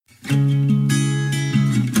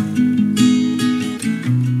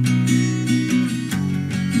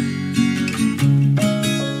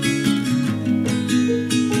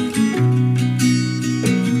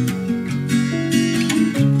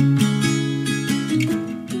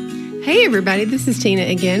Hey everybody, this is Tina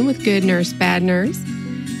again with Good Nurse, Bad Nurse.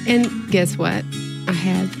 And guess what? I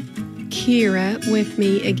have Kiera with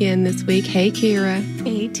me again this week. Hey Kiera.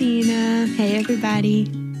 Hey Tina. Hey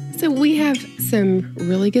everybody. So we have some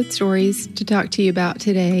really good stories to talk to you about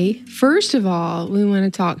today. First of all, we want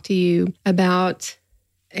to talk to you about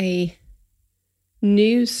a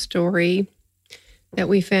news story that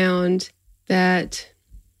we found that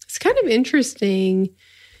it's kind of interesting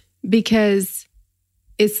because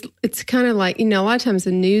it's kind of like, a lot of times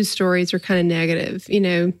the news stories are kind of negative,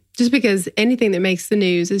 just because anything that makes the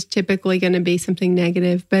news is typically going to be something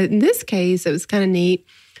negative. But in this case, it was kind of neat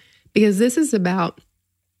because this is about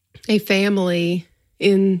a family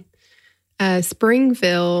in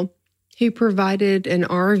Springville who provided an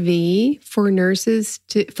RV for a nurse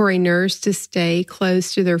to stay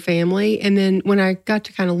close to their family. And then when I got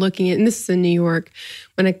to kind of looking at, and this is in New York,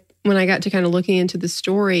 when I got to kind of looking into the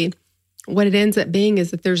story, what it ends up being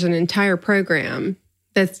is that there's an entire program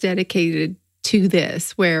that's dedicated to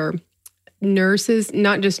this, where nurses,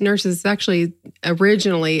 not just nurses, it's actually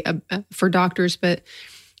originally for doctors, but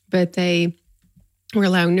they were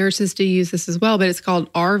allowing nurses to use this as well. But it's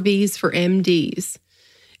called RVs for MDs.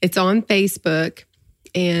 It's on Facebook,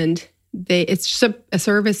 and it's just a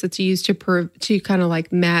service that's used to kind of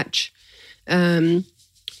like match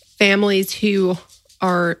families who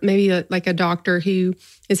are maybe like a doctor who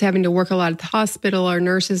is having to work a lot at the hospital, or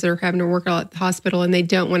nurses that are having to work a lot at the hospital, and they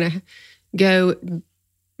don't want to go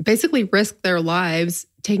basically risk their lives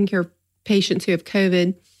taking care of patients who have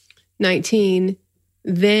COVID-19.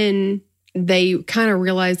 Then they kind of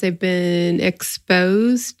realize they've been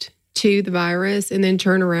exposed to the virus and then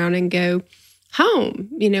turn around and go home,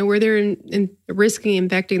 where they're risking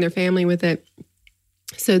infecting their family with it.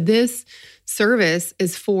 So this service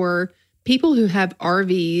is for people who have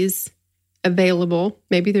RVs available.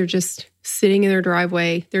 Maybe they're just sitting in their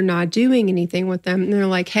driveway. They're not doing anything with them. And they're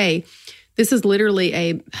like, hey, this is literally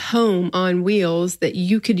a home on wheels that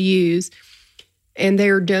you could use. And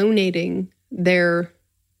they're donating their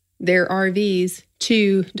RVs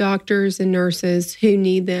to doctors and nurses who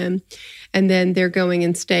need them. And then they're going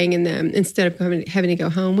and staying in them instead of having to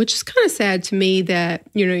go home, which is kind of sad to me that,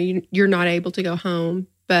 you're not able to go home.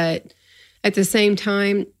 But at the same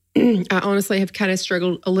time, I honestly have kind of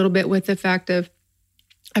struggled a little bit with the fact of,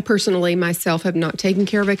 I personally myself have not taken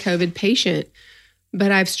care of a COVID patient,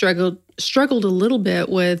 but I've struggled a little bit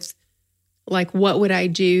with, like, what would I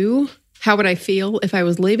do? How would I feel if I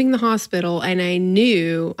was leaving the hospital and I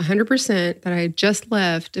knew 100% that I had just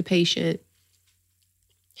left a patient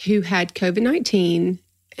who had COVID-19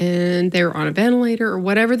 and they were on a ventilator or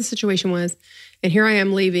whatever the situation was, and here I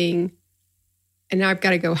am leaving and now I've got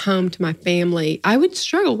to go home to my family. I would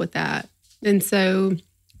struggle with that. And so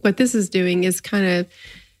what this is doing is kind of,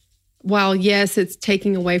 while yes, it's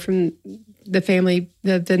taking away from the family,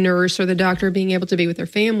 the nurse or the doctor being able to be with their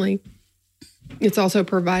family, it's also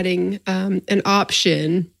providing an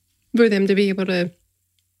option for them to be able to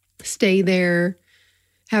stay there,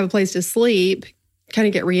 have a place to sleep, kind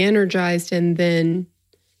of get re-energized, and then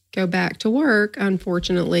go back to work,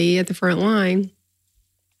 unfortunately, at the front line.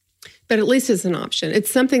 But at least it's an option.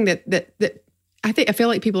 It's something that I feel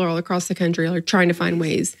like people are all across the country are trying to find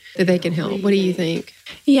ways that they can help. What do you think?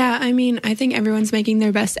 Yeah, I think everyone's making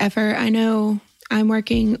their best effort. I know I'm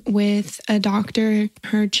working with a doctor.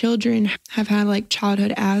 Her children have had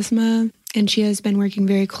childhood asthma, and she has been working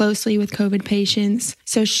very closely with COVID patients.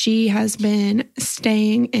 So she has been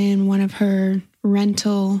staying in one of her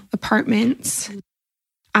rental apartments.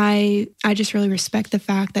 I just really respect the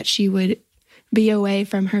fact that she would be away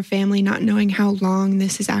from her family, not knowing how long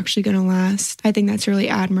this is actually going to last. I think that's really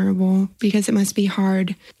admirable because it must be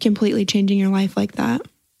hard completely changing your life like that.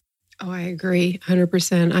 Oh, I agree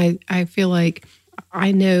 100%. I feel like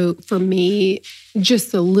I know for me,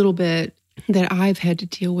 just a little bit that I've had to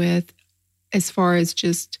deal with as far as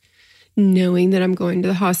just knowing that I'm going to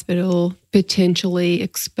the hospital, potentially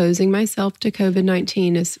exposing myself to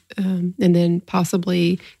COVID-19 and then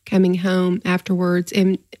possibly coming home afterwards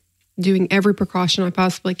and doing every precaution I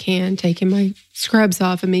possibly can, taking my scrubs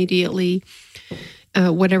off immediately,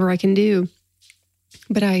 whatever I can do.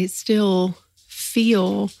 But I still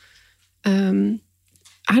feel, I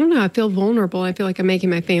don't know, I feel vulnerable. I feel like I'm making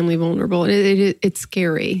my family vulnerable. And it's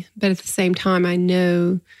scary. But at the same time, I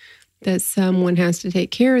know that someone has to take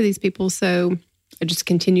care of these people. So I just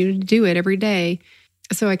continue to do it every day.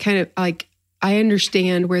 So I kind of I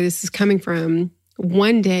understand where this is coming from.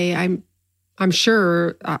 One day I'm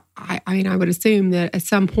sure, I would assume that at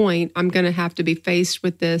some point I'm going to have to be faced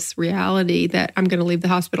with this reality that I'm going to leave the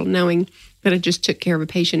hospital knowing that I just took care of a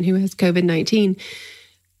patient who has COVID-19.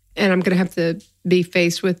 And I'm going to have to be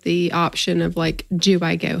faced with the option of like, do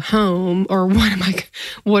I go home or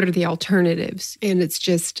what are the alternatives? And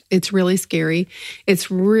it's really scary.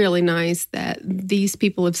 It's really nice that these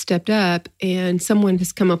people have stepped up and someone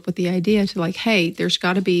has come up with the idea to like, hey, there's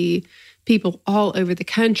got to be people all over the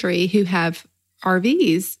country who have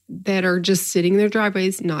RVs that are just sitting in their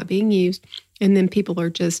driveways, not being used. And then people are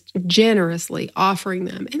just generously offering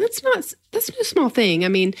them. And that's no small thing. I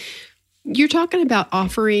mean, you're talking about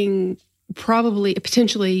offering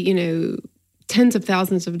potentially, tens of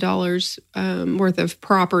thousands of dollars worth of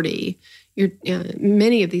property.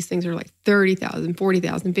 Many of these things are like $30,000,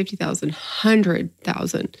 $40,000, $50,000,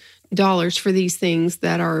 $100,000 for these things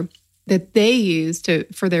that they use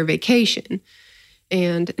for their vacation.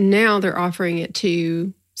 And now they're offering it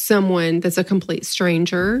to someone that's a complete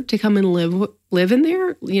stranger to come and live in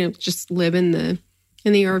there, just live in the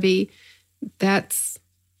RV. That's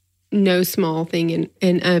no small thing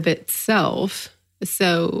in of itself.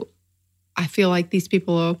 So I feel like these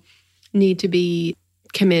people need to be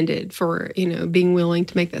commended for, being willing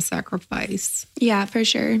to make that sacrifice. Yeah, for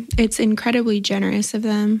sure. It's incredibly generous of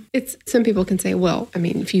them. Some people can say, well, I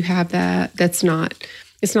mean, if you have that, it's not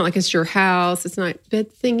like it's your house. It's not, but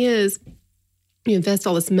the thing is, you invest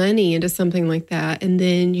all this money into something like that, and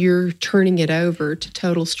then you're turning it over to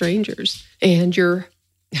total strangers, and you're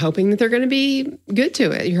hoping that they're going to be good to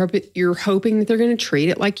it. You're hoping that they're going to treat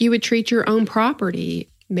it like you would treat your own property.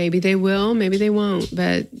 Maybe they will, maybe they won't,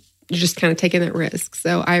 but you're just kind of taking that risk.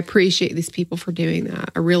 So I appreciate these people for doing that.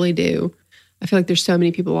 I really do. I feel like there's so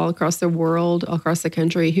many people all across the world, all across the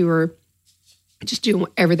country who are just doing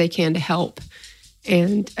whatever they can to help.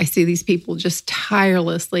 And I see these people just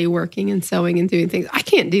tirelessly working and sewing and doing things. I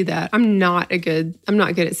can't do that. I'm not good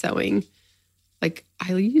at sewing. Like,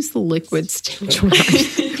 I use the liquid stitch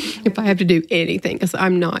if I have to do anything, because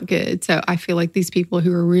I'm not good. So I feel like these people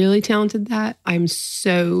who are really talented that, I'm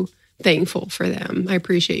so thankful for them. I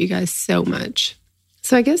appreciate you guys so much.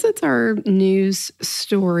 So I guess that's our news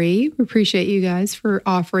story. We appreciate you guys for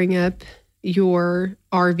offering up your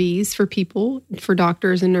RVs for people, for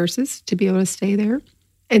doctors and nurses to be able to stay there.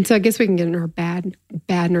 And so I guess we can get into our bad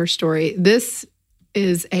nurse story. This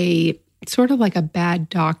is sort of like a bad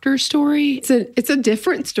doctor story. It's a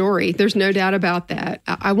different story. There's no doubt about that.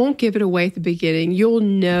 I won't give it away at the beginning. You'll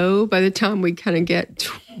know by the time we kind of get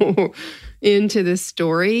into this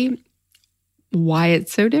story why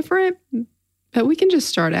it's so different. But we can just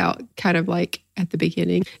start out kind of like at the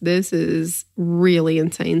beginning. This is really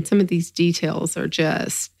insane. Some of these details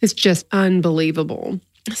it's just unbelievable.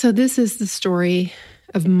 So this is the story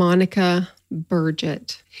of Monica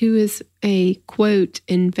Burgett, who is a, quote,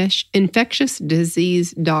 infectious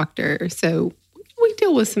disease doctor. So we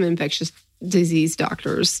deal with some infectious disease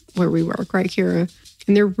doctors where we work, right, Kiera?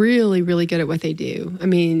 And they're really, really good at what they do. I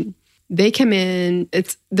mean, they come in,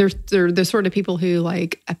 they're the sort of people who,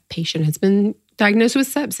 like, a patient has been diagnosed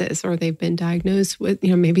with sepsis, or they've been diagnosed with,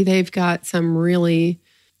 maybe they've got some really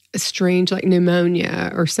strange, like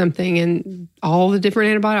pneumonia or something, and all the different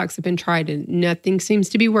antibiotics have been tried and nothing seems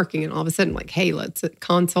to be working. And all of a sudden, like, hey, let's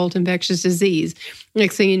consult infectious disease.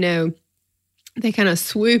 Next thing you know, they kind of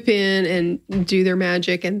swoop in and do their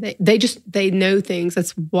magic, and they know things.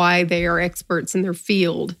 That's why they are experts in their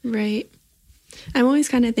field. Right. I'm always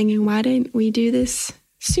kind of thinking, why didn't we do this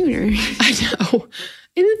sooner? I know.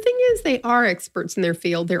 And the thing is, they are experts in their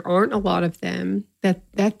field. There aren't a lot of them.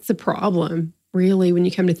 That's the problem, really, when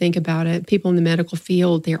you come to think about it. People in the medical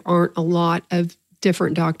field, there aren't a lot of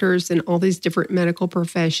different doctors in all these different medical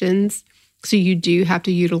professions. So you do have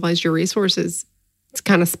to utilize your resources. It's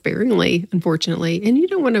kind of sparingly, unfortunately. And you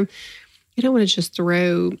don't want to just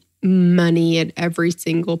throw money at every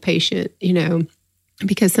single patient,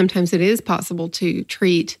 because sometimes it is possible to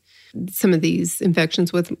treat some of these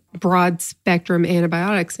infections with broad spectrum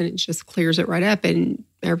antibiotics, and it just clears it right up and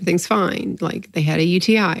everything's fine. Like they had a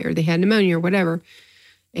UTI or they had pneumonia or whatever,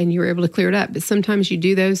 and you were able to clear it up. But sometimes you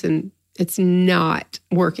do those and it's not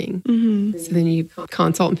working. Mm-hmm. So then you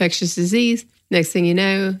consult infectious disease. Next thing you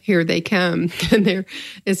know, here they come. And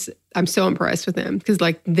I'm so impressed with them because,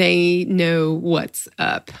 like, they know what's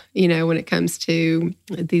up, when it comes to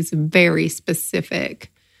these very specific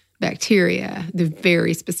bacteria, the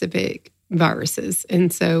very specific viruses.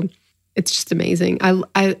 And so it's just amazing.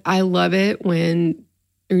 I love it when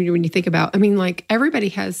you think about, like, everybody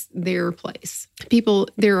has their place.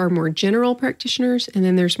 There are more general practitioners, and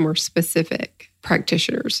then there's more specific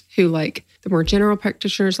practitioners who, like, the more general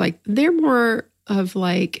practitioners, like, they're more of,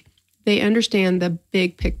 like, they understand the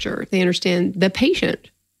big picture. They understand the patient,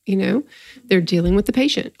 They're dealing with the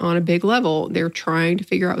patient on a big level. They're trying to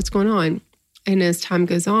figure out what's going on. And as time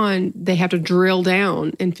goes on, they have to drill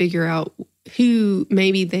down and figure out who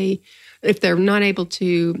if they're not able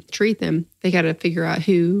to treat them, they got to figure out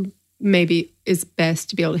who maybe is best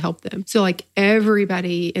to be able to help them. So like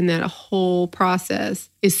everybody in that whole process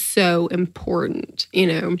is so important,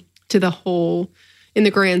 to the whole, in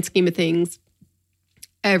the grand scheme of things,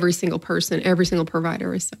 every single person, every single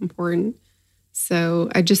provider is so important. So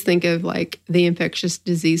I just think of like the infectious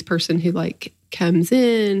disease person who like comes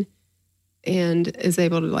in and is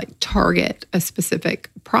able to like target a specific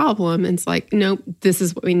problem. And it's like, nope, this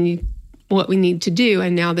is what we need to do.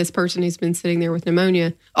 And now this person who's been sitting there with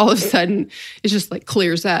pneumonia, all of a sudden it just like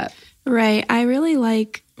clears up. Right. I really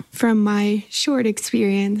like, from my short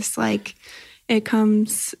experience, like it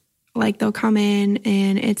comes, like they'll come in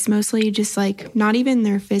and it's mostly just like not even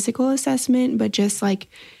their physical assessment, but just like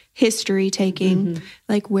history taking,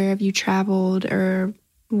 like where have you traveled or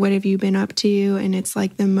what have you been up to? And it's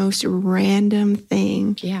like the most random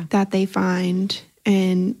thing that they find,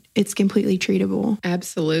 and it's completely treatable.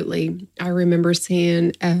 Absolutely. I remember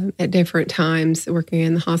seeing at different times working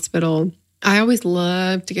in the hospital, I always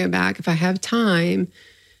love to go back if I have time.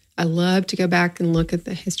 I love to go back and look at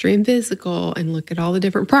the history and physical and look at all the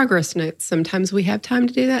different progress notes. Sometimes we have time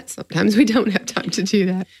to do that. Sometimes we don't have time to do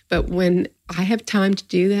that. But when I have time to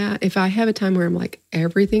do that, if I have a time where I'm like,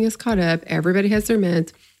 everything is caught up, everybody has their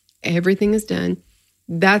meds, everything is done,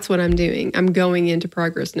 that's what I'm doing. I'm going into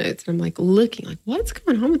progress notes and I'm like looking like, what's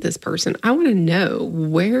going on with this person? I want to know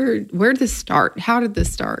where did this start? How did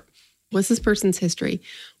this start? What's this person's history?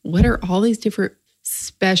 What are all these different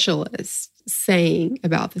specialists saying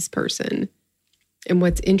about this person? And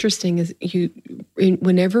what's interesting is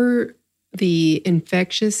whenever the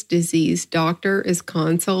infectious disease doctor is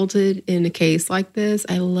consulted in a case like this,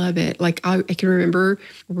 I love it. Like I can remember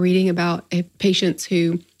reading about patients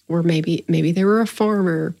who were maybe they were a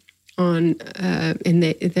farmer and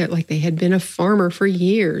they had been a farmer for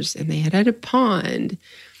years and they had a pond.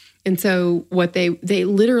 And so what they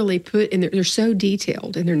literally put in they're so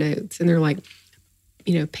detailed in their notes, and they're like,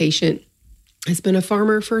 patient has been a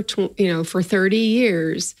farmer for 30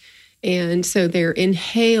 years. And so they're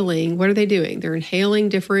inhaling. What are they doing? They're inhaling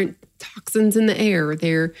different toxins in the air.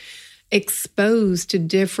 They're exposed to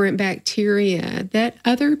different bacteria that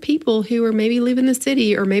other people who are maybe live in the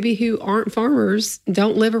city or maybe who aren't farmers,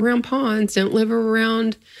 don't live around ponds, don't live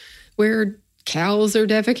around where cows are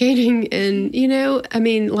defecating. And,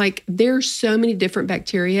 there's so many different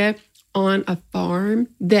bacteria on a farm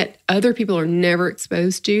that other people are never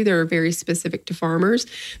exposed to. That are very specific to farmers.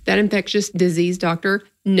 That infectious disease doctor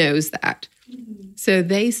knows that. So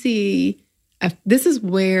they see, this is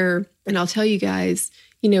where, and I'll tell you guys,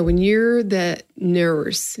 when you're the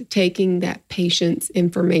nurse taking that patient's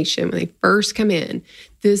information, when they first come in,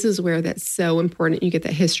 this is where that's so important. You get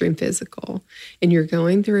that history and physical, and you're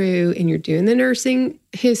going through and you're doing the nursing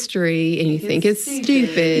history and you think it's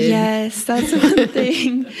stupid. Yes, that's one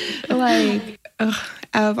thing.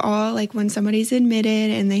 Of all, when somebody's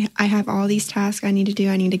admitted and I have all these tasks I need to do.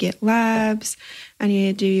 I need to get labs. I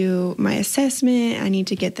need to do my assessment. I need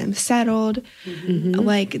to get them settled.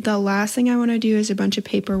 Mm-hmm. The last thing I want to do is a bunch of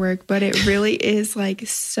paperwork, but it really is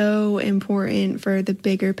so important for the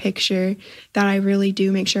bigger picture that I really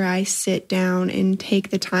do make sure I sit down and take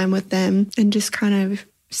the time with them and just kind of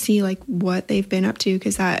see what they've been up to.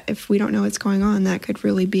 Because if we don't know what's going on, that could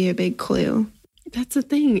really be a big clue. That's the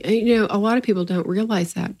thing. A lot of people don't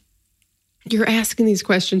realize that. You're asking these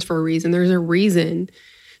questions for a reason. There's a reason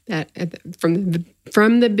that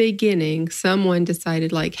from the beginning, someone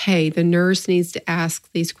decided hey, the nurse needs to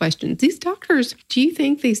ask these questions. These doctors, do you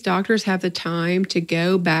think these doctors have the time to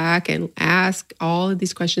go back and ask all of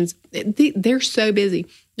these questions? They're so busy.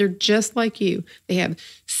 They're just like you. They have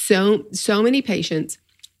so many patients.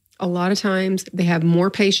 A lot of times they have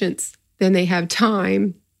more patients than they have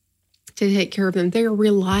time to take care of them. They're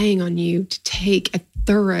relying on you to take a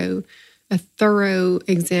thorough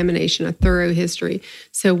examination, a thorough history.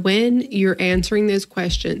 So when you're answering those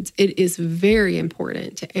questions, it is very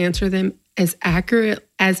important to answer them as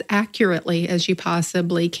accurately as you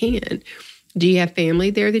possibly can. Do you have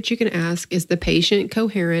family there that you can ask? Is the patient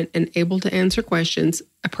coherent and able to answer questions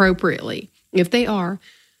appropriately? If they are,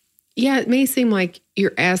 it may seem like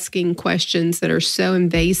you're asking questions that are so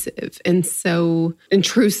invasive and so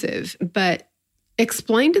intrusive, but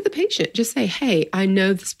explain to the patient. Just say, hey, I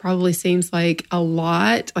know this probably seems like a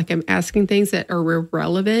lot, I'm asking things that are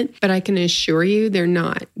irrelevant, but I can assure you they're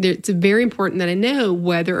not. It's very important that I know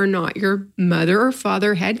whether or not your mother or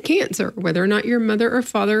father had cancer, whether or not your mother or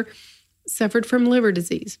father suffered from liver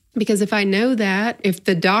disease. Because if I know that, if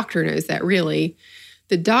the doctor knows that really,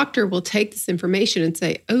 the doctor will take this information and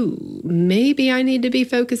say, oh, maybe I need to be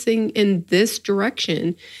focusing in this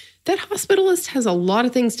direction. That hospitalist has a lot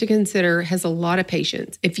of things to consider, has a lot of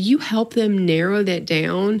patients. If you help them narrow that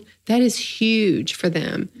down, that is huge for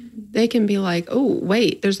them. They can be like, oh,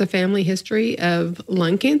 wait, there's a family history of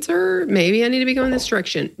lung cancer. Maybe I need to be going this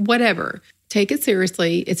direction. Whatever. Take it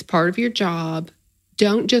seriously. It's part of your job.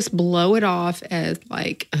 Don't just blow it off as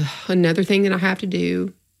like another thing that I have to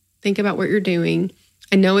do. Think about what you're doing.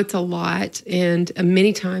 I know it's a lot. And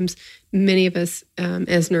many times, many of us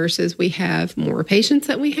as nurses, we have more patients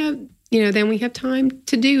that we have, than we have time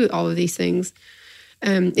to do all of these things.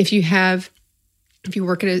 If you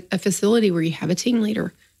work at a facility where you have a team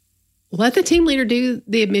leader, let the team leader do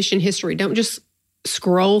the admission history. Don't just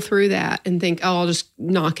scroll through that and think, oh, I'll just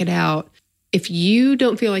knock it out. If you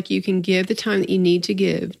don't feel like you can give the time that you need to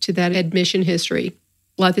give to that admission history,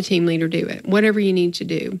 let the team leader do it, whatever you need to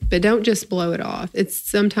do. But don't just blow it off.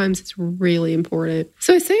 Sometimes it's really important.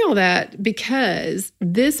 So I say all that because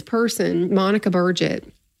this person, Monica Burgett,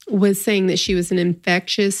 was saying that she was an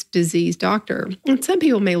infectious disease doctor. And some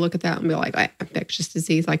people may look at that and be like, infectious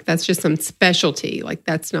disease, like that's just some specialty. Like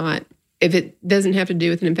that's not, if it doesn't have to do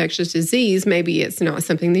with an infectious disease, maybe it's not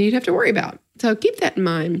something that you'd have to worry about. So keep that in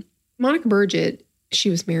mind. Monica Burgett, she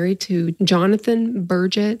was married to Jonathan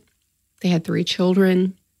Burgett. They had 3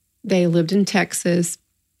 children. They lived in Texas.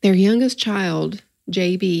 Their youngest child,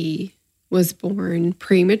 JB, was born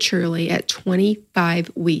prematurely at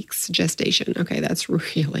 25 weeks gestation. Okay, that's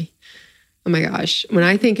really, oh my gosh. When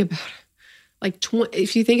I think about it,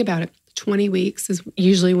 if you think about it, 20 weeks is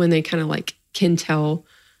usually when they kind of like can tell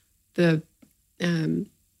the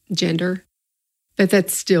gender. But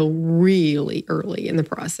that's still really early in the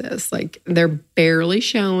process. Like they're barely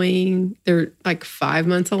showing. They're like 5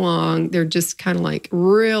 months along. They're just kind of like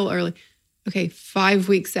real early. Okay, 5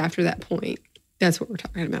 weeks after that point, that's what we're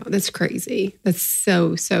talking about. That's crazy. That's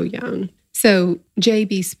so, so young. So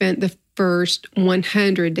JB spent the first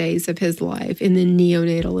 100 days of his life in the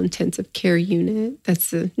neonatal intensive care unit.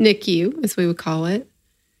 That's the NICU, as we would call it.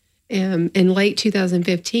 In late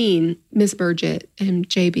 2015, Miss Burgett and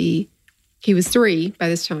JB, he was 3 by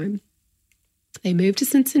this time. They moved to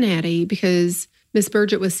Cincinnati because Miss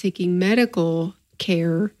Burgett was seeking medical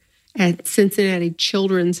care at Cincinnati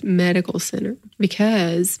Children's Medical Center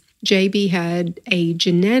because JB had a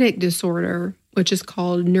genetic disorder, which is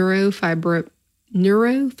called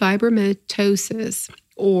neurofibromatosis,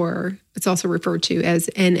 or it's also referred to as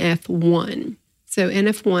NF1. So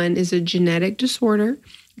NF1 is a genetic disorder.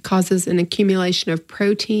 It causes an accumulation of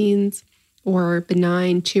proteins or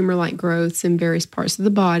benign tumor-like growths in various parts of the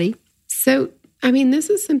body. So, this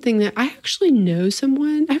is something that I actually know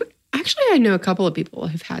someone. I know a couple of people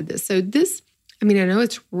who've had this. So this, I know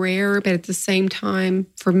it's rare, but at the same time,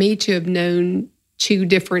 for me to have known 2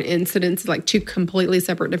 different incidents, like 2 completely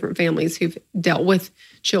separate different families who've dealt with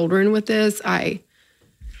children with this, I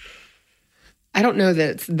don't know that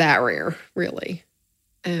it's that rare, really.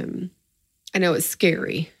 I know it's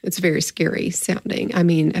scary. It's very scary sounding.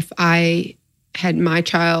 If I had my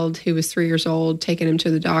child who was 3 years old, taken him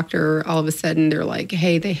to the doctor, all of a sudden they're like,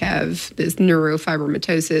 hey, they have this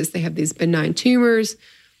neurofibromatosis. They have these benign tumors.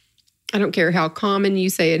 I don't care how common you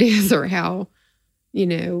say it is or how,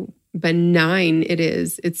 benign it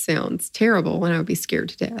is. It sounds terrible and I would be scared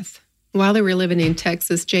to death. While they were living in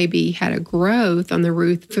Texas, JB had a growth on the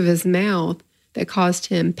roof of his mouth that caused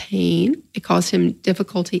him pain. It caused him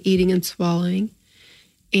difficulty eating and swallowing.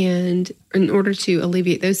 And in order to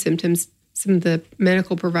alleviate those symptoms, some of the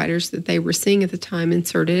medical providers that they were seeing at the time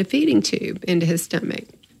inserted a feeding tube into his stomach.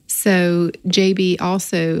 So JB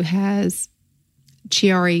also has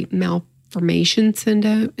Chiari malformation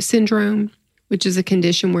syndrome, which is a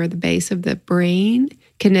condition where the base of the brain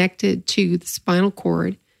connected to the spinal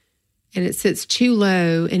cord and it sits too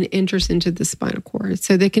low and enters into the spinal cord.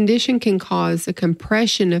 So the condition can cause a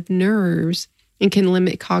compression of nerves and can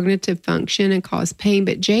limit cognitive function and cause pain.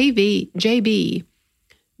 But JB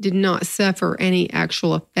did not suffer any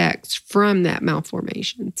actual effects from that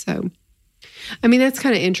malformation. So, that's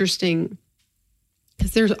kind of interesting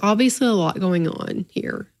because there's obviously a lot going on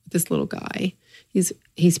here with this little guy. He's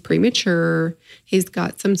premature. He's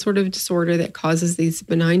got some sort of disorder that causes these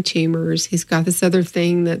benign tumors. He's got this other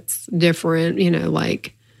thing that's different,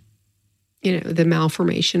 the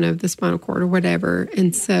malformation of the spinal cord or whatever.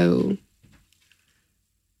 And so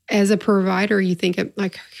as a provider, you think of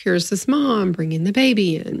like, here's this mom bringing the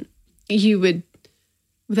baby in. You would,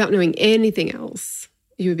 without knowing anything else,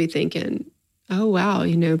 you would be thinking, oh, wow,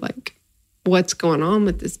 what's going on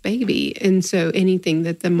with this baby? And so anything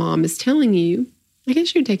that the mom is telling you, I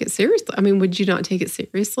guess you'd take it seriously. I mean, would you not take it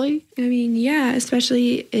seriously? I mean, yeah,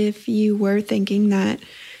 especially if you were thinking that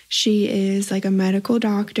she is like a medical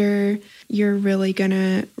doctor, you're really going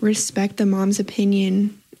to respect the mom's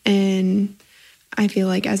opinion. And I feel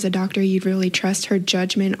like as a doctor, you'd really trust her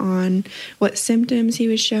judgment on what symptoms he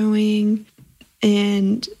was showing.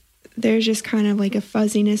 And there's just kind of like a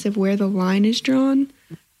fuzziness of where the line is drawn.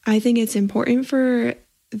 I think it's important for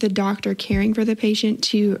the doctor caring for the patient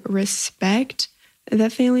to respect the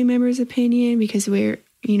family member's opinion, because we're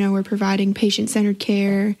providing patient-centered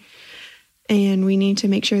care and we need to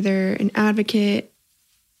make sure they're an advocate.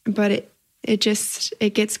 But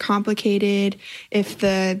it gets complicated if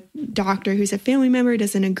the doctor who's a family member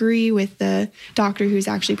doesn't agree with the doctor who's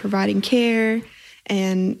actually providing care.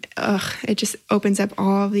 And it just opens up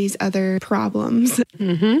all of these other problems.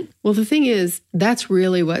 Mm-hmm. Well, the thing is, that's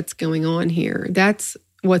really what's going on here. That's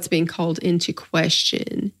what's being called into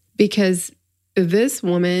question, because this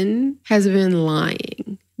woman has been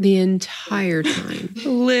lying the entire time.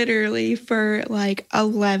 Literally for like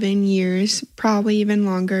 11 years, probably even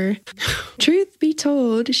longer. Truth be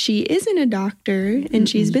told, she isn't a doctor and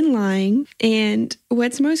she's been lying. And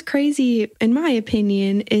what's most crazy, in my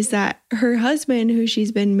opinion, is that her husband, who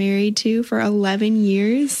she's been married to for 11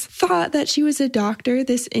 years, thought that she was a doctor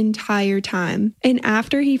this entire time. And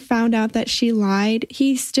after he found out that she lied,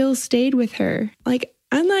 he still stayed with her. Like,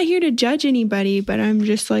 I'm not here to judge anybody, but I'm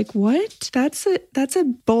just like, what? That's a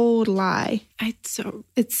bold lie. It's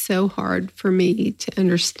so hard for me to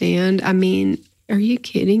understand. I mean, are you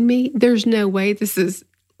kidding me? There's no way this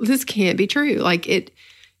can't be true. Like it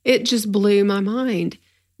just blew my mind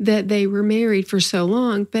that they were married for so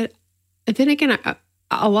long. But then again,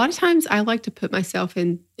 a lot of times I like to put myself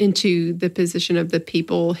into the position of the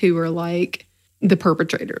people who are like the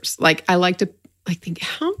perpetrators. Like I like to think,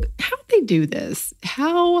 how they do this?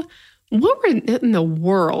 What in the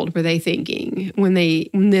world were they thinking when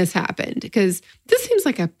this happened? Because this seems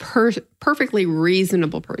like a perfectly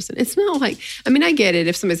reasonable person. It's not like, I mean, I get it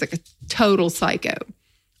if somebody's like a total psycho.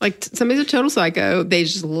 Like somebody's a total psycho, they're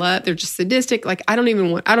just sadistic. Like I don't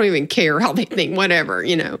even care how they think, whatever,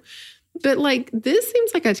 But like this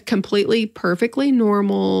seems like a completely perfectly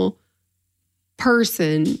normal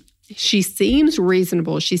person. She seems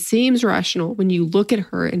reasonable. She seems rational when you look at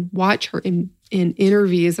her and watch her in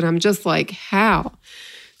interviews. And I'm just like, how?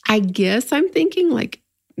 I guess I'm thinking like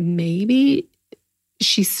maybe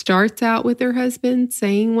she starts out with her husband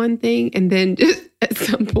saying one thing and then at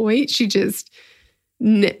some point she just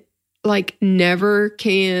never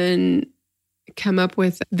can come up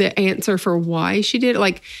with the answer for why she did it.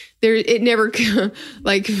 Like it never,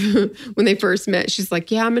 like when they first met, she's like,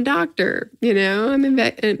 yeah, I'm a doctor, I'm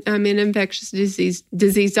an infectious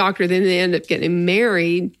disease doctor. Then they end up getting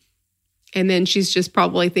married. And then she's just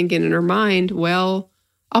probably thinking in her mind, well,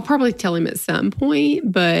 I'll probably tell him at some point,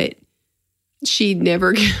 but she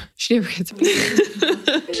never gets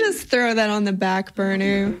Just throw that on the back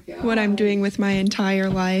burner, what I'm doing with my entire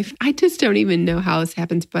life. I just don't even know how this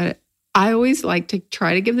happens, but I always like to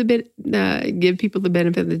try to give people the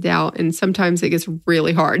benefit of the doubt, and sometimes it gets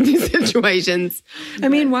really hard in these situations. I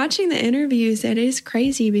mean, watching the interviews, it is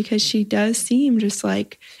crazy because she does seem just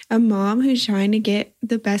like a mom who's trying to get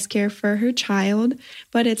the best care for her child,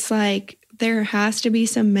 but it's like there has to be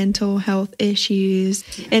some mental health issues,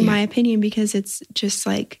 in my opinion, because it's just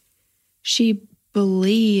like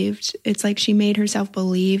it's like she made herself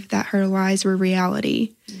believe that her lies were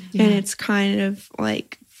reality, and it's kind of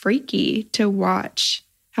like freaky to watch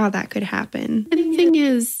how that could happen. And the thing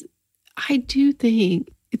is, I do think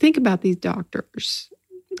about these doctors.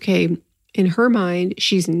 Okay, in her mind,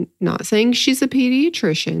 she's not saying she's a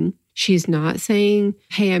pediatrician. She's not saying,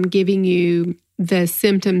 hey, I'm giving you the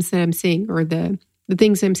symptoms that I'm seeing or the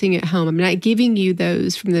things I'm seeing at home. I'm not giving you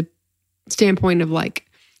those from the standpoint of like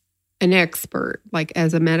an expert, like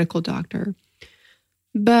as a medical doctor.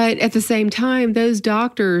 But at the same time, those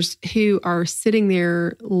doctors who are sitting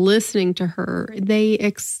there listening to her, they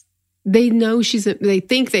think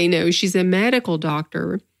they know she's a medical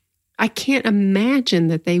doctor. I can't imagine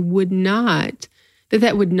that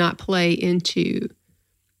that would not play into,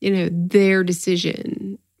 their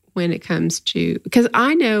decision when it comes to, because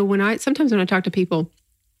I know sometimes when I talk to people,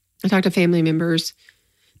 I talk to family members,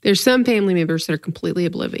 there's some family members that are completely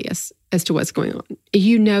oblivious as to what's going on.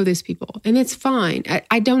 These people, and it's fine.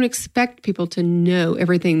 I don't expect people to know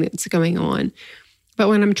everything that's going on. But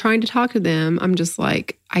when I'm trying to talk to them, I'm just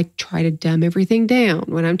like, I try to dumb everything down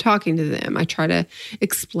when I'm talking to them. I try to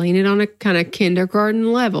explain it on a kind of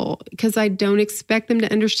kindergarten level because I don't expect them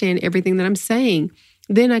to understand everything that I'm saying.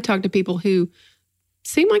 Then I talk to people who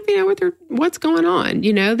seem like they know what's going on.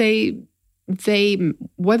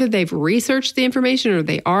 whether they've researched the information or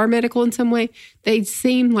they are medical in some way, they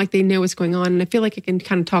seem like they know what's going on. And I feel like I can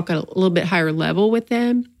kind of talk at a little bit higher level with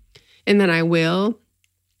them. And then I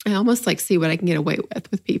almost like see what I can get away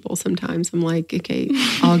with people sometimes. I'm like, okay,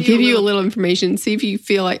 I'll give you a little information. See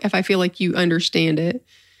if I feel like you understand it.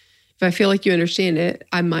 If I feel like you understand it,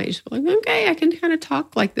 I might just be like, okay, I can kind of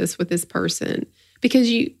talk like this with this person. Because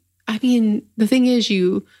the thing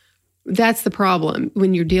is that's the problem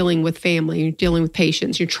when you're dealing with family, you're dealing with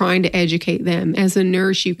patients, you're trying to educate them. As a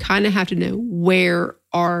nurse, you kind of have to know, where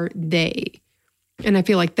are they? And I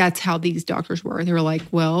feel like that's how these doctors were. They were like,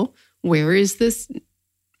 well, where is this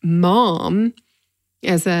mom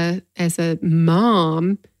as a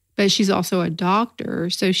mom, but she's also a doctor.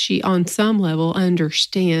 So she, on some level,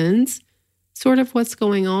 understands sort of what's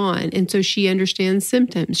going on. And so she understands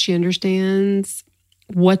symptoms. She understands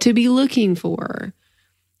what to be looking for.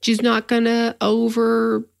 She's not going to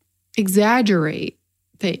over exaggerate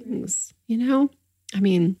things,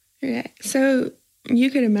 Yeah. So you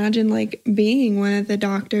could imagine like being one of the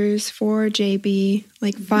doctors for JB,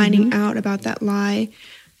 like finding out about that lie.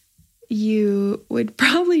 You would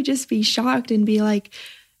probably just be shocked and be like,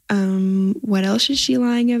 what else is she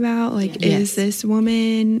lying about? Like, Is this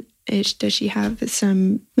woman, does she have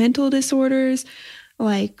some mental disorders?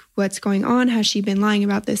 Like, what's going on? Has she been lying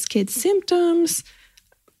about this kid's symptoms?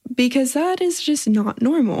 Because that is just not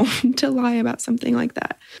normal to lie about something like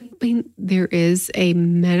that. There is a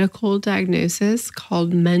medical diagnosis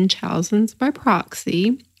called Munchausen's by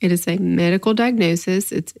proxy. It is a medical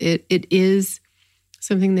diagnosis. It is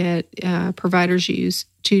something that providers use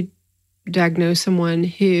to diagnose someone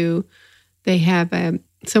who they have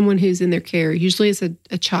someone who's in their care. Usually it's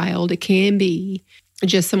a child. It can be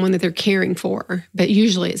just someone that they're caring for, but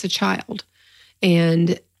usually it's a child.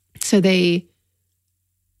 And so they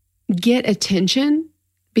get attention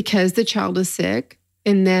because the child is sick,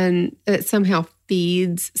 and then it somehow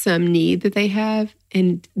feeds some need that they have.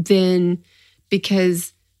 And then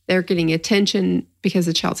because they're getting attention because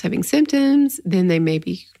the child's having symptoms, then they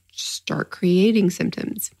maybe start creating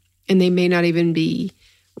symptoms. And they may not even be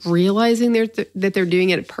realizing that they're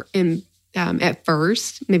doing it at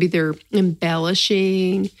first. Maybe they're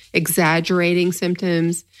embellishing, exaggerating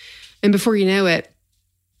symptoms. And before you know it,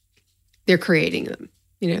 they're creating them.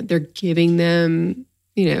 They're giving them,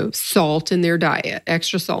 salt in their diet,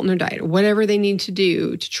 extra salt in their diet, whatever they need to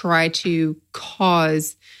do to try to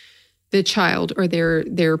cause the child or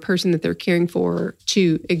their person that they're caring for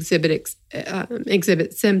to exhibit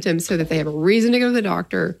symptoms so that they have a reason to go to the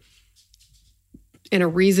doctor and a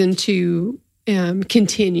reason to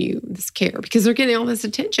continue this care because they're getting all this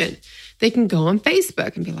attention. They can go on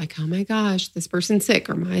Facebook and be like, oh my gosh, this person's sick,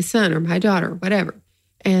 or my son or my daughter, whatever.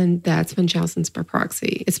 And that's Munchausen's by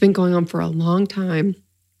proxy. It's been going on for a long time.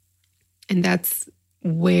 And that's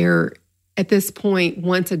where, at this point,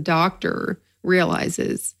 once a doctor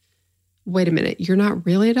realizes, wait a minute, you're not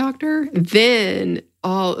really a doctor? Then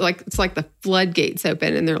it's like the floodgates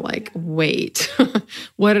open and they're like, wait,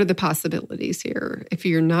 what are the possibilities here? If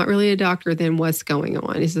you're not really a doctor, then what's going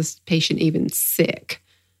on? Is this patient even sick?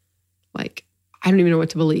 Like, I don't even know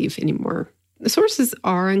what to believe anymore. The sources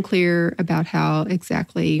are unclear about how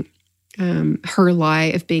exactly her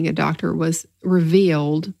lie of being a doctor was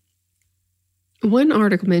revealed. One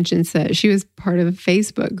article mentions that she was part of a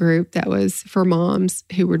Facebook group that was for moms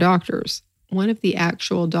who were doctors. One of the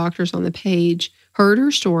actual doctors on the page heard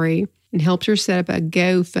her story and helped her set up a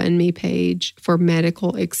GoFundMe page for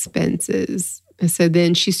medical expenses. And so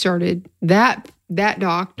then she started, that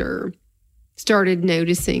doctor started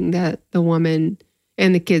noticing that the woman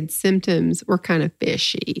and the kid's symptoms were kind of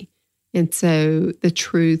fishy. And so the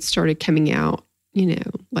truth started coming out,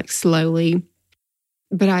 like slowly.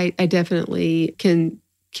 But I definitely can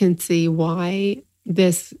see why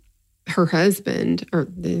her husband or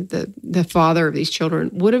the father of these children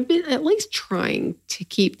would have been at least trying to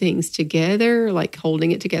keep things together, like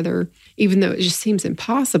holding it together, even though it just seems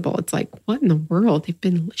impossible. It's like, what in the world?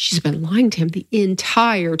 She's been lying to him the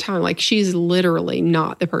entire time. Like, she's literally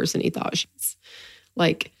not the person he thought she was.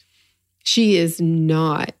 Like, she is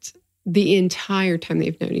not the entire time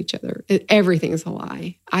they've known each other. Everything is a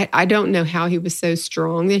lie. I don't know how he was so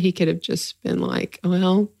strong that he could have just been like,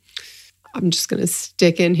 well, I'm just going to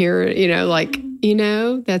stick in here,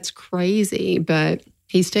 that's crazy. But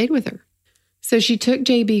he stayed with her. So she took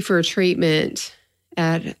JB for a treatment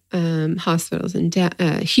at hospitals in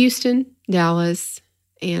Houston, Dallas,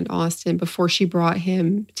 and Austin before she brought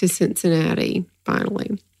him to Cincinnati,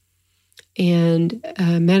 finally. And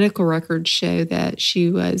medical records show that she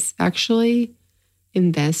was actually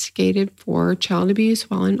investigated for child abuse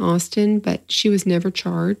while in Austin, but she was never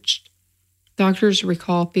charged. Doctors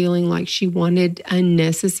recall feeling like she wanted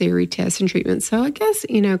unnecessary tests and treatments. So I guess,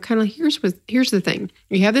 kind of here's the thing.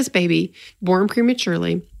 You have this baby born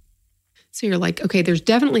prematurely. So you're like, okay, there's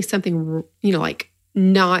definitely something, like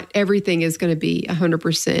not everything is going to be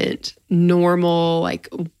 100% normal, like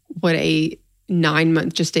what a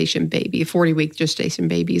 9-month gestation baby, a 40-week gestation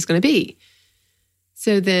baby is going to be.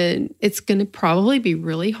 So then it's going to probably be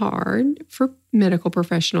really hard for medical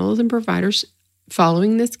professionals and providers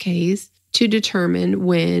following this case to determine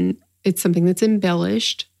when it's something that's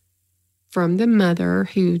embellished from the mother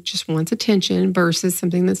who just wants attention versus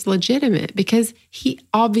something that's legitimate, because he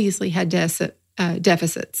obviously had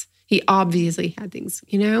deficits. He obviously had things,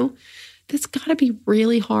 that's got to be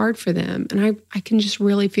really hard for them. And I can just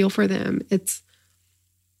really feel for them. It's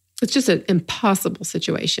just an impossible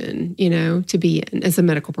situation, to be in as a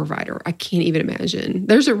medical provider. I can't even imagine.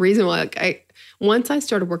 There's a reason why, once I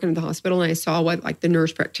started working at the hospital and I saw what the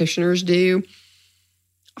nurse practitioners do,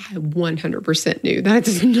 I 100% knew that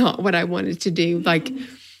is not what I wanted to do.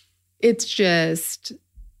 It's just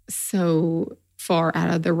so far out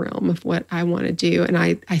of the realm of what I want to do. And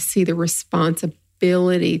I see the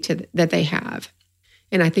responsibility that they have.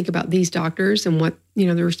 And I think about these doctors and what,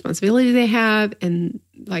 the responsibility they have. And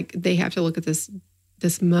they have to look at this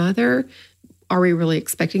mother. Are we really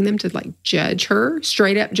expecting them to judge her,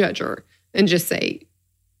 straight up judge her and just say,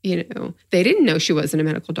 they didn't know she wasn't a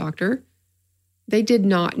medical doctor. They did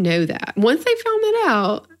not know that. Once they found that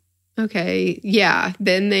out, okay, yeah,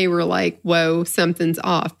 then they were like, whoa, something's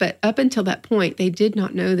off. But up until that point, they did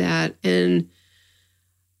not know that. And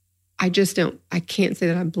I can't say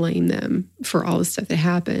that I blame them for all the stuff that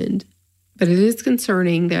happened. But it is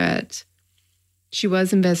concerning that she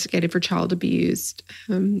was investigated for child abuse.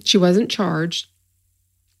 She wasn't charged.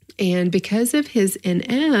 And because of his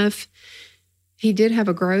NF, he did have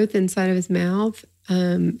a growth inside of his mouth.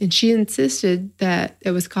 And she insisted that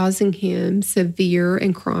it was causing him severe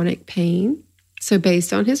and chronic pain. So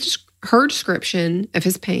based on her description of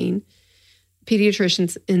his pain,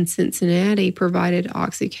 pediatricians in Cincinnati provided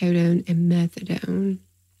oxycodone and methadone.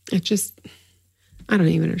 I don't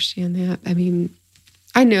even understand that. I mean,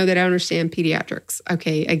 I know that I understand pediatrics.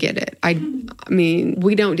 Okay, I get it. I mean,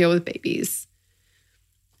 we don't deal with babies.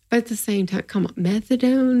 But at the same time, come on,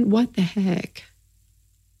 methadone? What the heck?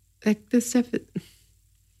 This stuff,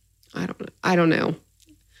 I don't know.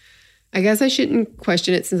 I guess I shouldn't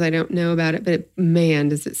question it since I don't know about it, but man,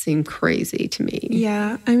 does it seem crazy to me.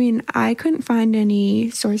 Yeah, I mean, I couldn't find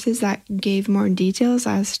any sources that gave more details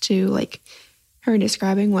as to her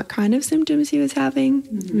describing what kind of symptoms he was having.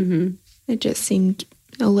 Mm-hmm. It just seemed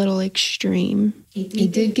a little extreme. He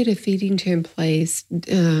did get a feeding tube placed.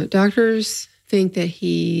 Doctors think that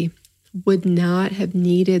he would not have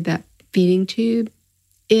needed that feeding tube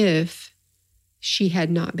if she had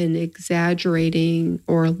not been exaggerating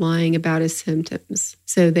or lying about his symptoms.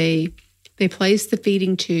 So they placed the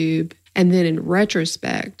feeding tube, and then in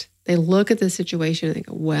retrospect, they look at the situation and they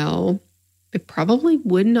go, well, they probably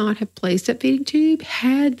would not have placed that feeding tube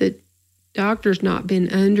had the doctors not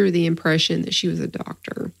been under the impression that she was a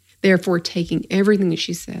doctor. Therefore, taking everything that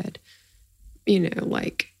she said,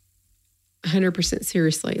 100%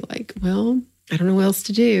 seriously, well, I don't know what else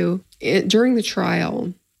to do. During the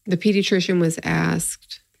trial, the pediatrician was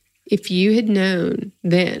asked, if you had known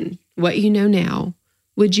then what you know now,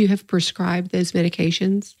 would you have prescribed those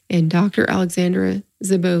medications? And Dr. Alexandra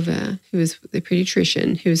Zabova, who is the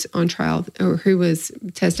pediatrician who's on trial or who was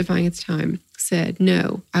testifying at the time, said,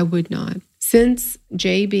 no, I would not. Since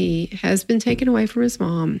JB has been taken away from his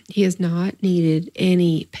mom, he has not needed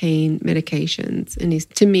any pain medications. And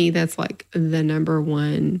to me, that's the number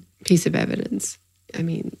one piece of evidence. I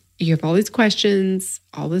mean, you have all these questions.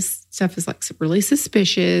 All this stuff is really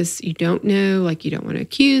suspicious. You don't know, you don't want to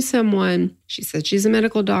accuse someone. She said she's a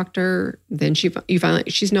medical doctor. Then you find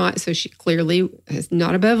out she's not. So she clearly is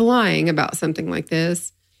not above lying about something like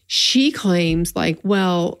this. She claims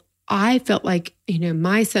well, I felt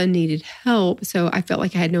my son needed help. So I felt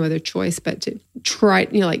like I had no other choice but to try,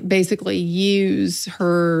 basically use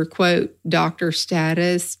her quote doctor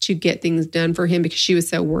status to get things done for him because she was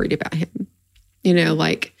so worried about him.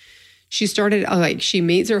 She started, she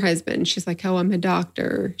meets her husband. She's like, oh, I'm a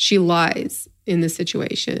doctor. She lies in this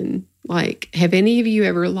situation. Have any of you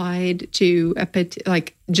ever lied to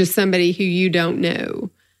just somebody who you don't know?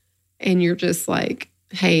 And you're just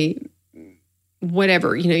hey,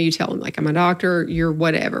 whatever, you tell them I'm a doctor, you're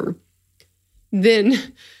whatever. Then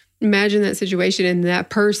imagine that situation and that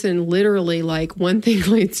person literally one thing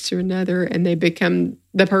leads to another and they become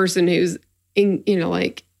the person who's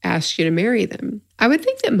asks you to marry them. I would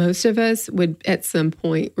think that most of us would at some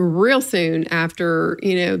point, real soon after,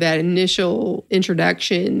 that initial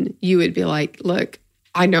introduction, you would be like, look,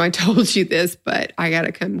 I know I told you this, but I got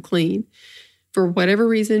to come clean. For whatever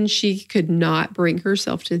reason, she could not bring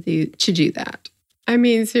herself to do that. I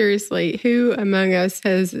mean, seriously, who among us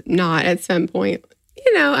has not at some point,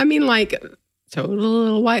 total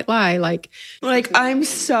little white lie, like I'm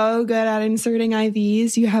so good at inserting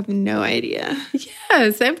IVs, you have no idea.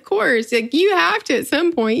 Yes, of course. Like you have to, at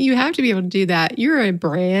some point, you have to be able to do that. You're a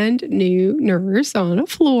brand new nurse on a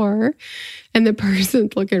floor and the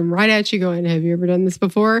person's looking right at you going, have you ever done this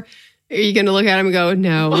before? Are you going to look at him and go,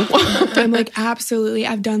 no? I'm like, absolutely.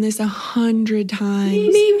 I've done this 100 times. I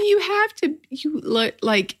mean, you have to,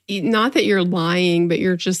 not that you're lying, but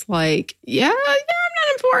you're just like, yeah, I'm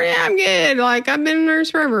not important. I'm good. Like, I've been a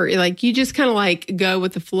nurse forever. Like, you just kind of like go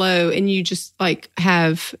with the flow and you just like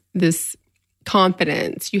have this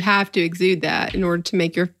confidence. You have to exude that in order to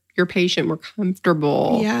make your patient more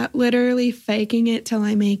comfortable. Yeah, literally faking it till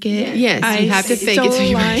I make it. Yes, you have to fake it till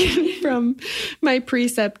you make it. From my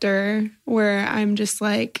preceptor where I'm just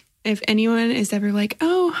like, if anyone is ever like,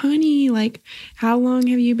 oh, honey, like, how long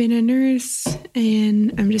have you been a nurse?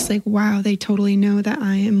 And I'm just like, wow, they totally know that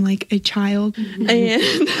I am like a child. Mm-hmm.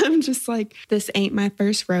 And I'm just like, this ain't my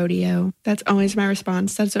first rodeo. That's always my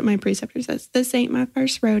response. That's what my preceptor says. This ain't my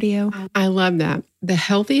first rodeo. I love that. The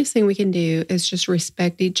healthiest thing we can do is just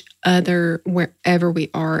respect each other wherever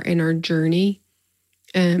we are in our journey.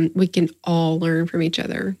 We can all learn from each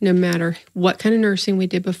other, no matter what kind of nursing we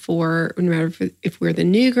did before, no matter if we're the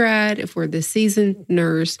new grad, if we're the seasoned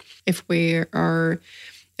nurse, if we are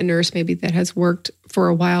a nurse maybe that has worked for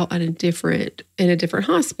a while in a different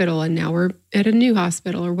hospital and now we're at a new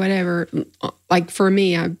hospital or whatever. Like for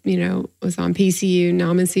me, I was on PCU, now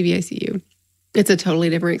I'm in CVICU. It's a totally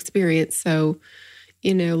different experience. So,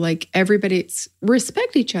 like everybody's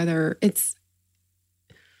respect each other.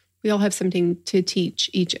 We all have something to teach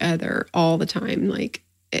each other all the time. Like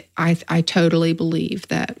I totally believe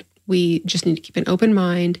that we just need to keep an open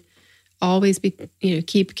mind, always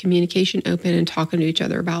keep communication open and talking to each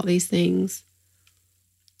other about these things.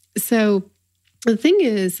 So the thing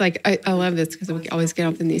is, like, I love this because we always get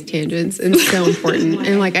off in these tangents and it's so important.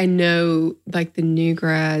 And like, I know like the new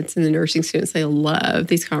grads and the nursing students, they love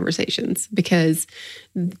these conversations because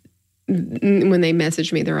when they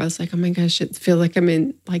message me, they're always like, oh my gosh, it feels like I'm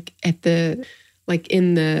in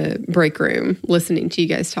in the break room listening to you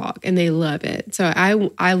guys talk, and they love it. So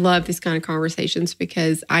I love these kind of conversations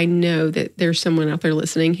because I know that there's someone out there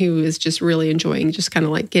listening who is just really enjoying just kind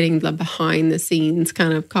of like getting the behind the scenes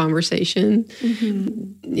kind of conversation.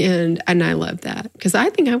 Mm-hmm. And I love that because I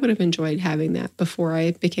think I would have enjoyed having that before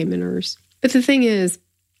I became a nurse. But the thing is,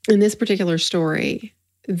 in this particular story,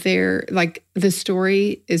 the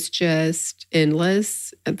story is just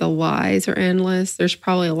endless. The lies are endless. There's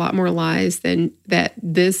probably a lot more lies than that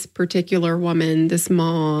this particular woman, this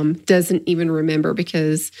mom, doesn't even remember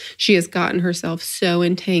because she has gotten herself so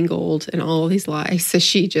entangled in all of these lies. So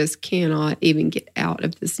she just cannot even get out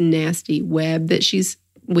of this nasty web that she's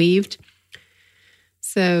weaved.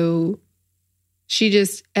 So she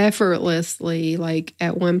just effortlessly, like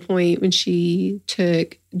at one point when she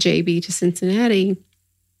took JB to Cincinnati,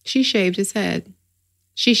 she shaved his head.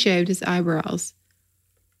 She shaved his eyebrows.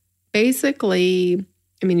 Basically,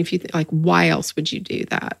 I mean, if you think, like, why else would you do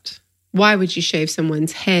that? Why would you shave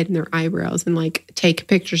someone's head and their eyebrows and like take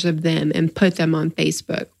pictures of them and put them on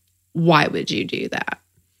Facebook? Why would you do that?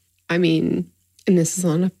 I mean, and this is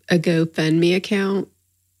on a GoFundMe account.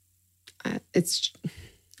 I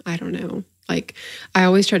don't know. Like, I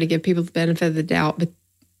always try to give people the benefit of the doubt, but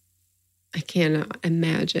I cannot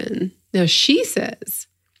imagine. Now, she says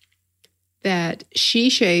that she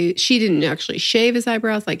didn't actually shave his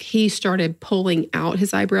eyebrows. Like, he started pulling out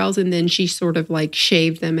his eyebrows and then she sort of like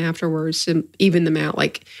shaved them afterwards to even them out,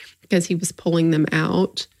 like, because he was pulling them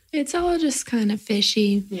out. It's all just kind of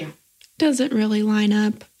fishy. Yeah. Doesn't really line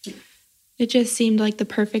up. It just seemed like the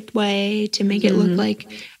perfect way to make it look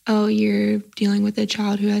like, oh, you're dealing with a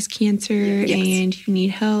child who has cancer and you need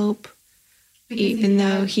help. Even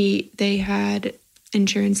though they had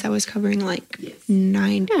insurance that was covering like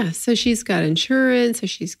 9. Yeah, so she's got insurance, so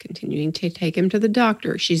she's continuing to take him to the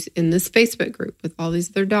doctor. She's in this Facebook group with all these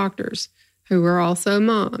other doctors who are also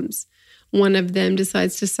moms. One of them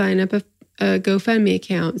decides to sign up a GoFundMe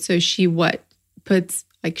account. So she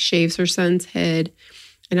shaves her son's head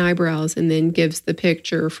and eyebrows and then gives the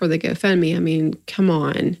picture for the GoFundMe. I mean, come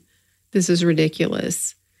on. This is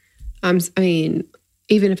ridiculous. I mean,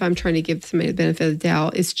 even if I'm trying to give somebody the benefit of the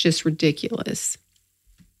doubt, it's just ridiculous.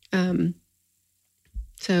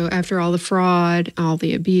 So after all the fraud, all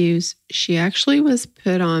the abuse, she actually was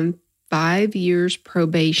put on 5 years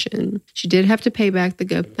probation. She did have to pay back the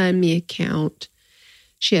GoFundMe account.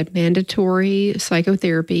 She had mandatory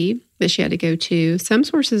psychotherapy that she had to go to. Some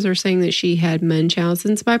sources are saying that she had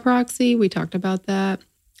Munchausen's by proxy. We talked about that.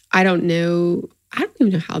 I don't know. I don't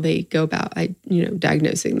even know how they go about,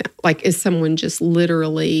 diagnosing that. Like, is someone just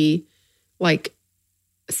literally like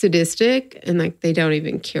sadistic and like they don't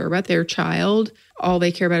even care about their child? All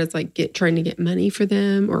they care about is like trying to get money for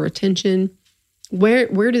them or attention.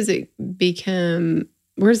 Where does it become?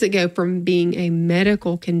 Where does it go from being a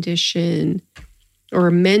medical condition or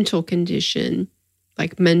a mental condition,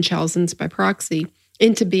 like Munchausen's by proxy,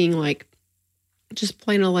 into being like just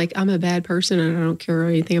plain old like, I'm a bad person and I don't care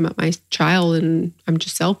anything about my child and I'm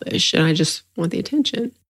just selfish and I just want the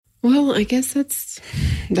attention? Well, I guess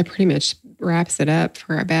that pretty much wraps it up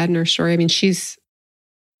for our bad nurse story. I mean,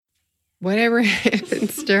 whatever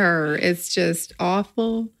happens to her, it's just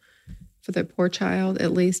awful for the poor child.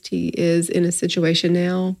 At least he is in a situation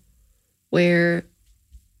now where,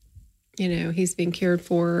 he's being cared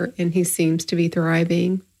for and he seems to be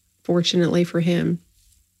thriving, fortunately for him.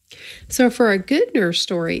 So for a good nurse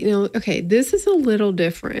story, this is a little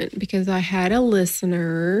different because I had a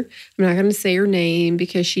listener. I'm not going to say her name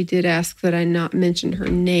because she did ask that I not mention her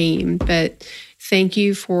name, but thank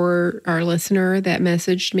you for our listener that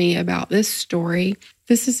messaged me about this story.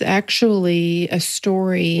 This is actually a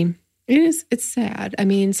story. It's sad. I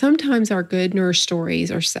mean, sometimes our good nurse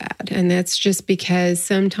stories are sad, and that's just because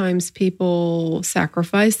sometimes people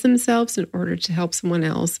sacrifice themselves in order to help someone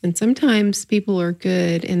else. And sometimes people are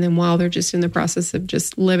good, and then while they're just in the process of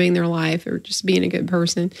just living their life or just being a good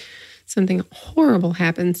person, something horrible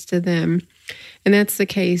happens to them. And that's the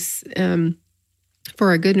case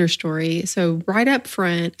for a good nurse story. So right up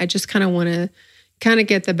front, I just kind of want to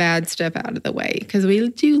get the bad stuff out of the way because we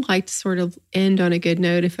do like to sort of end on a good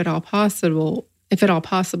note if at all possible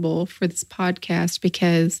for this podcast,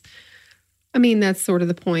 because I mean, that's sort of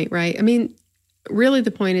the point, right? I mean, really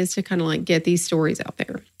the point is to kind of like get these stories out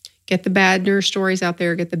there, get the bad nurse stories out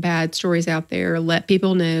there, get the bad stories out there, let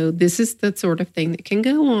people know this is the sort of thing that can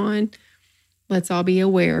go on. Let's all be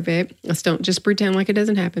aware of it. Let's don't just pretend like it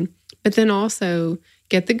doesn't happen, but then also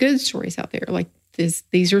get the good stories out there. Like,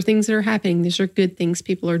 these are things that are happening. These are good things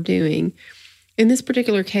people are doing. In this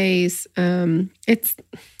particular case, it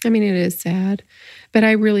is sad, but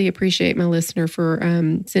I really appreciate my listener for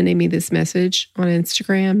sending me this message on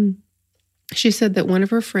Instagram. She said that one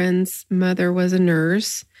of her friends' mother was a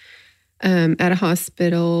nurse at a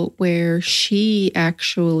hospital where she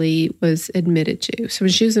actually was admitted to. So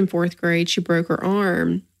when she was in 4th grade, she broke her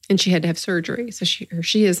arm and she had to have surgery. So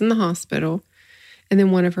she is in the hospital. And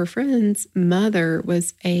then one of her friends' mother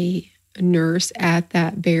was a nurse at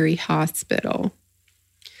that very hospital.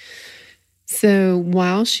 So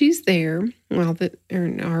while she's there,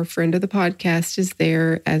 our friend of the podcast is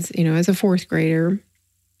there as a 4th grader,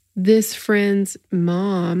 this friend's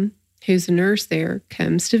mom, who's a nurse there,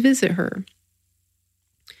 comes to visit her.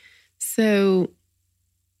 So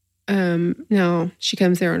now she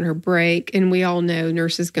comes there on her break, and we all know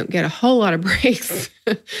nurses don't get a whole lot of breaks.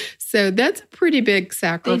 So that's a pretty big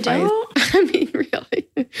sacrifice. They don't? I mean, really?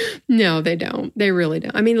 No, they don't. They really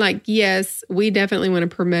don't. I mean, like, yes, we definitely want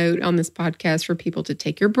to promote on this podcast for people to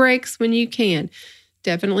take your breaks when you can.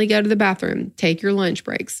 Definitely go to the bathroom. Take your lunch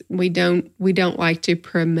breaks. We don't like to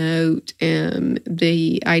promote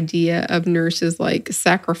the idea of nurses like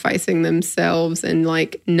sacrificing themselves and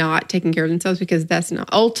like not taking care of themselves, because that's not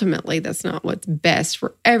what's best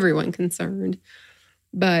for everyone concerned.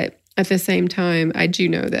 But at the same time, I do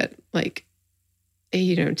know that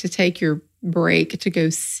to take your break to go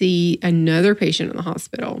see another patient in the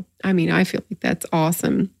hospital, I mean, I feel like that's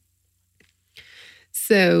awesome.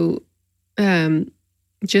 So,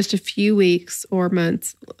 just a few weeks or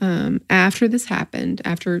months after this happened,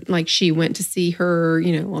 after like she went to see her,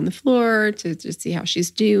 on the floor to see how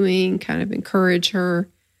she's doing, kind of encourage her,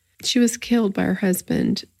 she was killed by her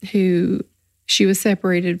husband, who she was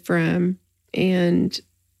separated from. And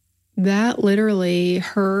that literally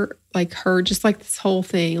just like this whole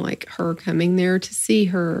thing, like her coming there to see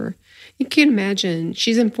her. You can imagine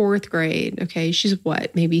she's in 4th grade. Okay. She's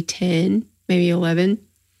what, maybe 10, maybe 11.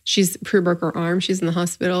 She's broke her arm. She's in the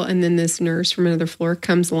hospital. And then this nurse from another floor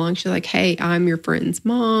comes along. She's like, hey, I'm your friend's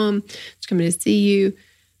mom. She's coming to see you.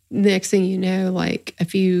 Next thing you know, like a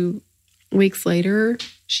few weeks later,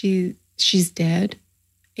 she's dead.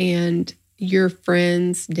 And your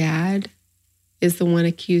friend's dad is the one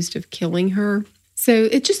accused of killing her. So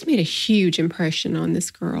it just made a huge impression on this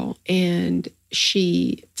girl. And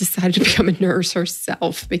she decided to become a nurse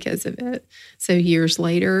herself because of it. So years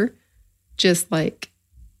later, just like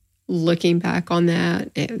looking back on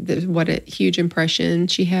that, what a huge impression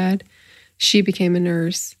she had. She became a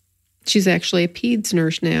nurse. She's actually a peds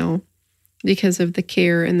nurse now because of the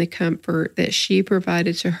care and the comfort that she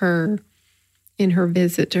provided to her in her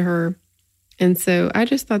visit to her. And so I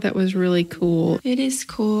just thought that was really cool. It is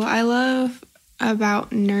cool. I love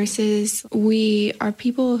about nurses, we are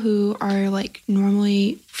people who are like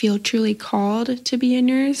normally feel truly called to be a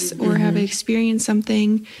nurse or have experienced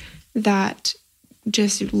something that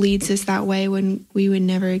just leads us that way when we would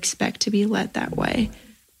never expect to be led that way.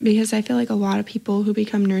 Because I feel like a lot of people who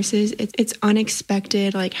become nurses, it's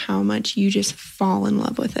unexpected, like how much you just fall in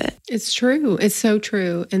love with it. It's true. It's so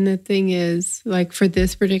true. And the thing is, like for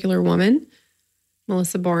this particular woman,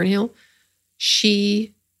 Melissa Barnhill,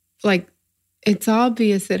 she, like, it's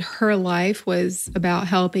obvious that her life was about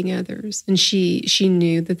helping others. And she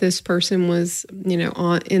knew that this person was,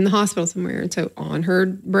 in the hospital somewhere. And so on her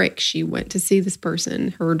break, she went to see this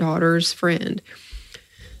person, her daughter's friend.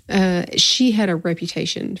 She had a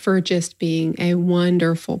reputation for just being a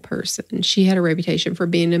wonderful person. She had a reputation for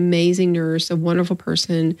being an amazing nurse, a wonderful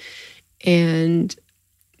person. And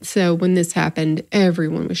so when this happened,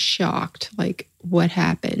 everyone was shocked, like, what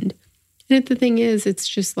happened? And the thing is, it's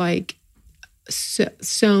just like,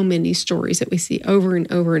 so many stories that we see over and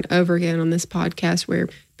over and over again on this podcast where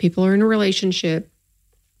people are in a relationship,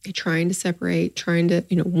 they're trying to separate,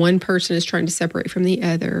 one person is trying to separate from the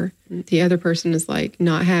other. The other person is like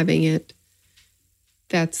not having it.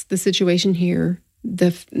 That's the situation here.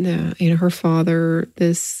 Her father,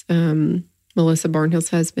 this Melissa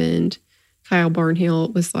Barnhill's husband, Kyle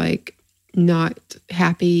Barnhill, was like not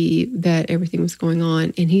happy that everything was going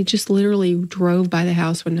on. And he just literally drove by the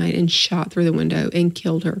house one night and shot through the window and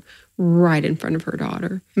killed her right in front of her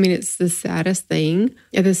daughter. I mean, it's the saddest thing.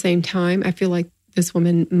 At the same time, I feel like this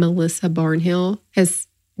woman, Melissa Barnhill, has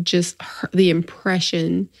just the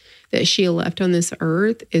impression that she left on this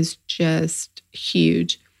earth is just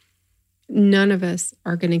huge. None of us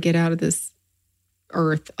are going to get out of this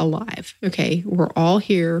earth alive. Okay. We're all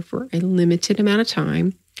here for a limited amount of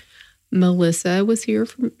time. Melissa was here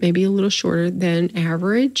for maybe a little shorter than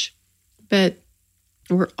average, but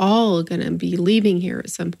we're all going to be leaving here at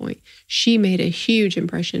some point. She made a huge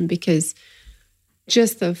impression because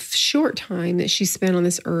just the short time that she spent on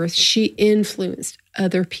this earth, she influenced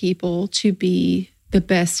other people to be the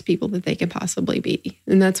best people that they could possibly be.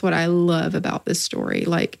 And that's what I love about this story.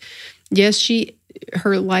 Like, yes,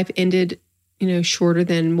 her life ended, shorter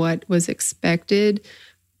than what was expected.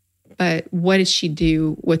 But what did she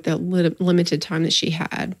do with the limited time that she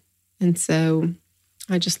had? And so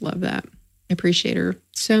I just love that. I appreciate her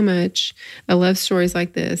so much. I love stories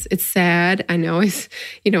like this. It's sad. I know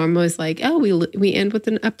I'm always like, oh, we end with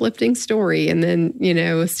an uplifting story. And then,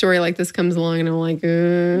 a story like this comes along and I'm like,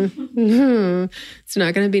 it's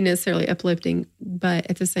not going to be necessarily uplifting. But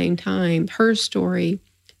at the same time, her story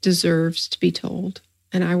deserves to be told.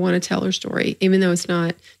 And I want to tell her story, even though it's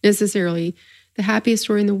not necessarily the happiest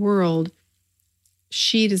story in the world.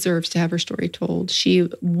 She deserves to have her story told. She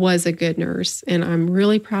was a good nurse, and I'm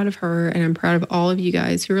really proud of her, and I'm proud of all of you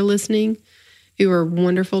guys who are listening, who are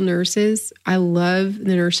wonderful nurses. I love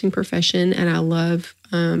the nursing profession, and I love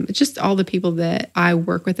just all the people that I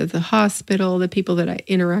work with at the hospital, the people that I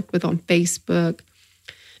interact with on Facebook,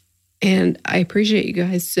 and I appreciate you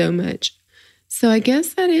guys so much. So I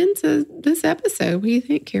guess that ends this episode. What do you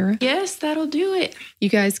think, Kiera? Yes, that'll do it. You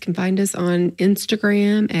guys can find us on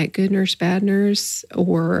Instagram at Good Nurse Bad Nurse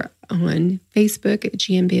or on Facebook at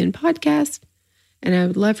GMBN Podcast. And I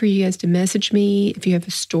would love for you guys to message me if you have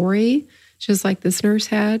a story, just like this nurse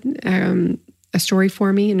had a story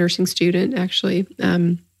for me. A nursing student actually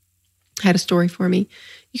had a story for me.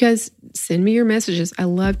 You guys send me your messages. I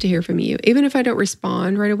love to hear from you. Even if I don't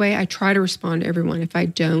respond right away, I try to respond to everyone. If I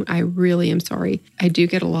don't, I really am sorry. I do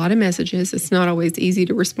get a lot of messages. It's not always easy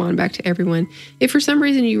to respond back to everyone. If for some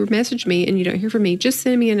reason you message me and you don't hear from me, just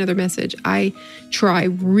send me another message. I try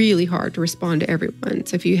really hard to respond to everyone.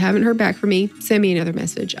 So if you haven't heard back from me, send me another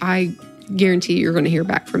message. I guarantee you're going to hear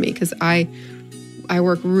back from me because I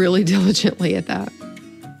work really diligently at that.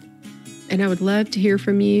 And I would love to hear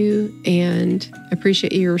from you and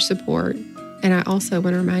appreciate your support. And I also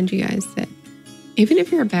want to remind you guys that even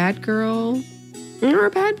if you're a bad girl or a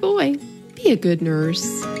bad boy, be a good nurse.